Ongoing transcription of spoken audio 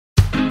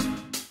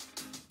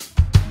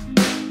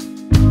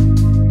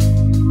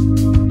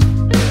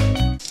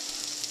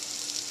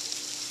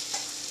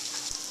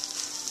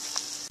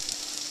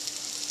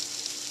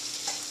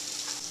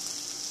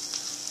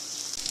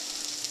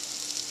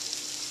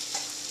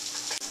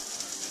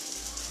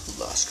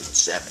Alaskan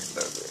salmon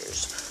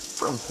burgers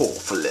from Whole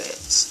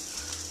Fillets.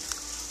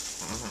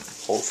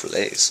 Whole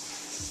Fillets.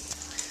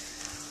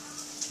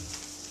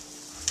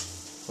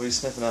 What are you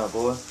sniffing out,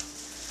 boy?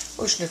 What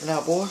are you sniffing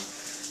out, boy?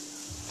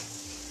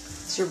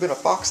 Has there been a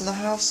fox in the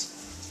house?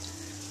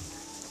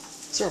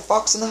 Is there a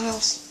fox in the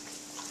house?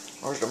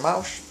 Or is there a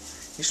mouse?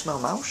 You smell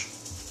a mouse?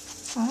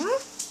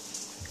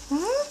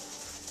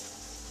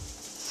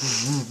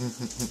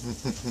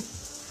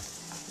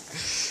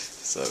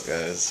 What's up,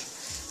 guys?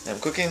 I'm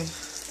cooking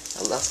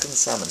Alaskan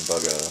salmon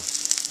burger.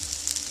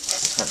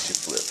 Time to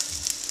flip.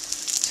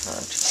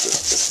 Time to flip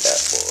this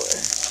bad boy.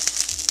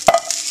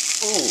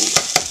 Ooh,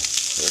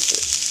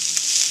 perfect.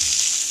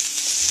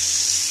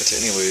 But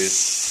anyways,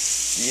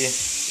 yeah,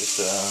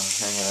 just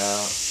hanging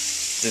out.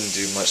 Didn't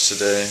do much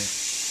today.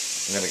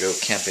 I'm gonna go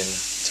camping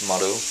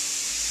tomorrow,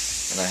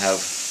 and I'll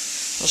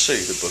show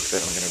you the book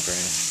that I'm gonna bring.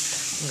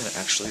 I'm gonna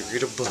actually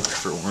read a book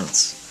for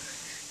once.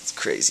 It's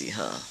crazy,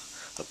 huh?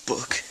 A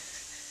book.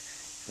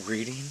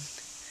 Reading.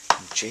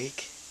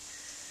 Jake.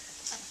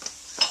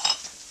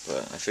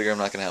 But I figure I'm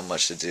not gonna have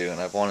much to do, and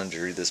I've wanted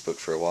to read this book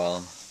for a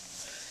while.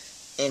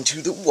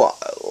 Into the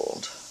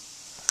Wild.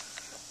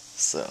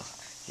 So,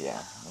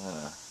 yeah,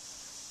 I'm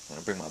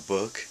gonna bring my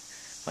book,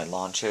 my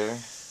lawn chair,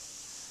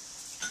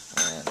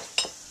 and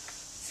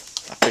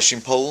my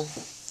fishing pole.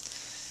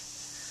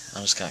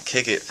 I'm just gonna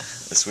kick it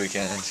this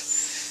weekend.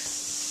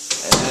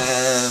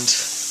 And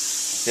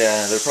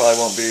yeah, there probably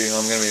won't be,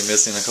 I'm gonna be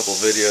missing a couple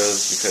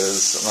videos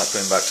because I'm not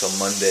coming back till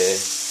Monday,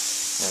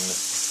 and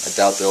I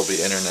doubt there'll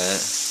be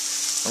internet.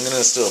 I'm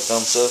gonna still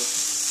film stuff,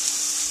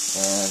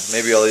 and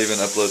maybe I'll even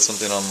upload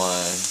something on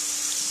my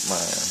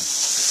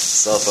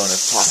cell phone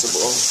if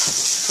possible.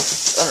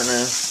 I don't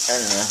know.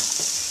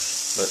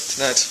 But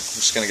tonight, I'm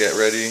just gonna get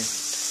ready.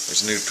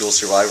 There's a new Dual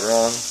Survivor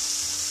on.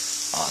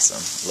 Awesome.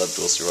 Love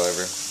Dual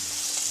Survivor.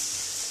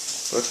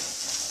 But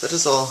that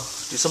is all.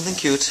 Do something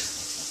cute.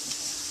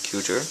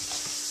 Cuter.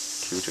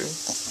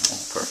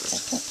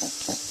 Perfect.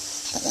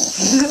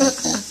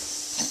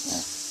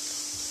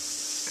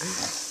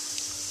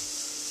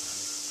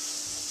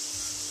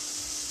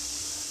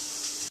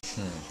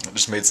 I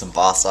just made some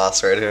boss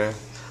sauce right here.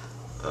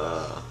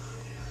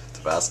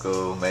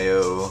 Tabasco,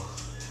 mayo,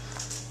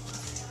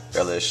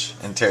 relish,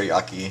 and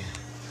teriyaki.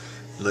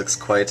 Looks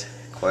quite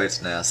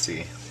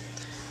nasty.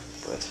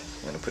 But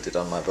I'm gonna put it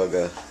on my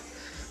burger.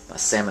 My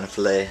salmon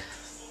fillet.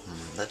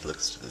 That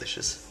looks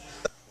delicious.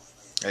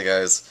 Hey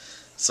guys,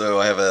 so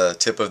I have a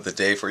tip of the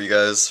day for you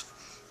guys.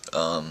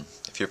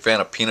 If you're a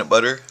fan of peanut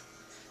butter,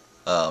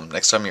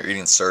 next time you're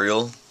eating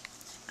cereal,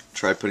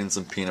 try putting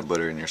some peanut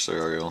butter in your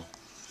cereal.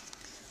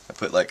 I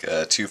put like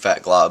 2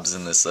 fat globs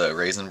in this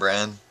Raisin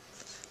Bran,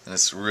 and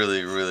it's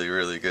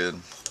really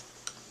good.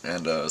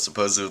 And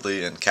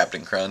supposedly in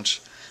Captain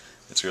Crunch,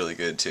 it's really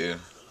good too.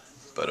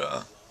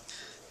 But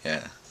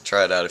yeah,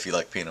 try it out if you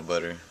like peanut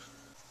butter.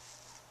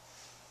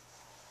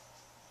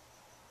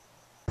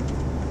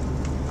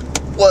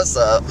 What's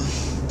up?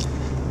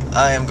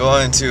 I am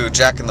going to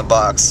Jack in the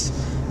Box.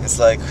 It's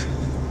like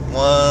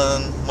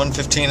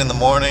 1:15 in the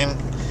morning,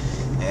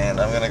 and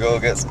I'm gonna go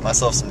get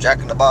myself some Jack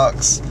in the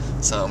Box,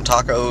 some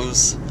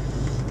tacos.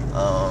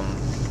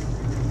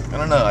 I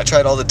don't know, I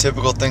tried all the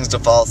typical things to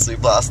fall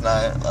asleep last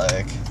night,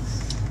 like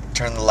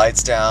turn the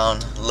lights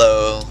down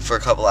low for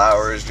a couple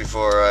hours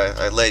before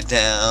I laid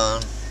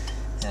down,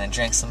 and I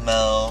drank some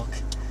milk,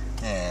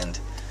 and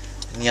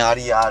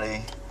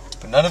yada.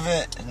 But none of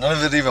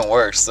it even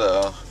works,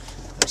 so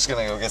I'm just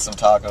gonna go get some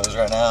tacos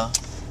right now.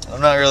 I'm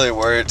not really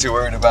too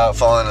worried about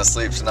falling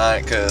asleep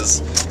tonight,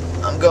 because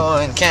I'm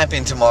going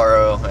camping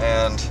tomorrow,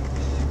 and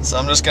so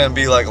I'm just gonna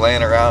be like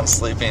laying around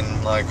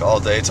sleeping like all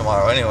day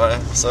tomorrow anyway,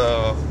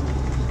 so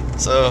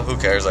who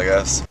cares, I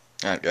guess.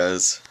 Alright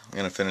guys, I'm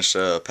gonna finish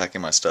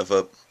packing my stuff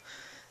up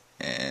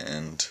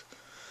and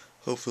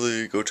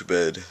hopefully go to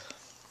bed.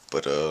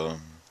 But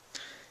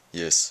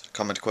yes,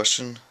 comment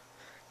question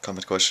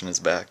is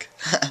back.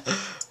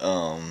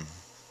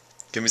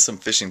 Give me some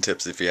fishing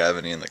tips if you have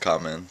any in the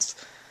comments.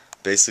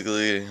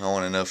 Basically, I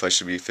want to know if I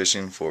should be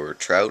fishing for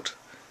trout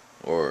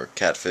or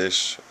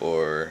catfish,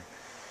 or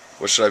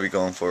what should I be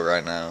going for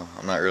right now.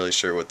 I'm not really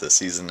sure what the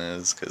season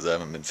is because I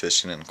haven't been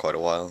fishing in quite a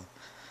while.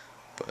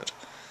 But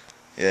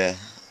yeah,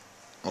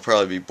 I'll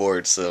probably be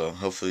bored, so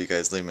hopefully you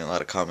guys leave me a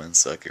lot of comments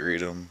so I can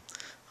read them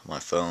on my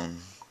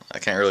phone. I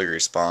can't really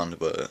respond,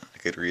 but I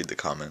could read the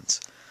comments.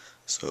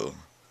 So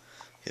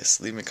yes,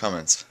 leave me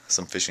comments,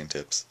 some fishing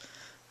tips.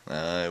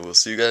 I will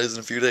see you guys in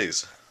a few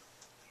days.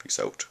 Peace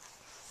out.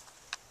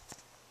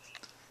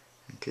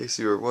 In case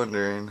you were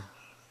wondering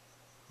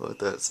what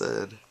that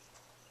said,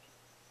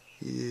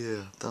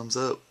 yeah, thumbs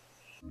up.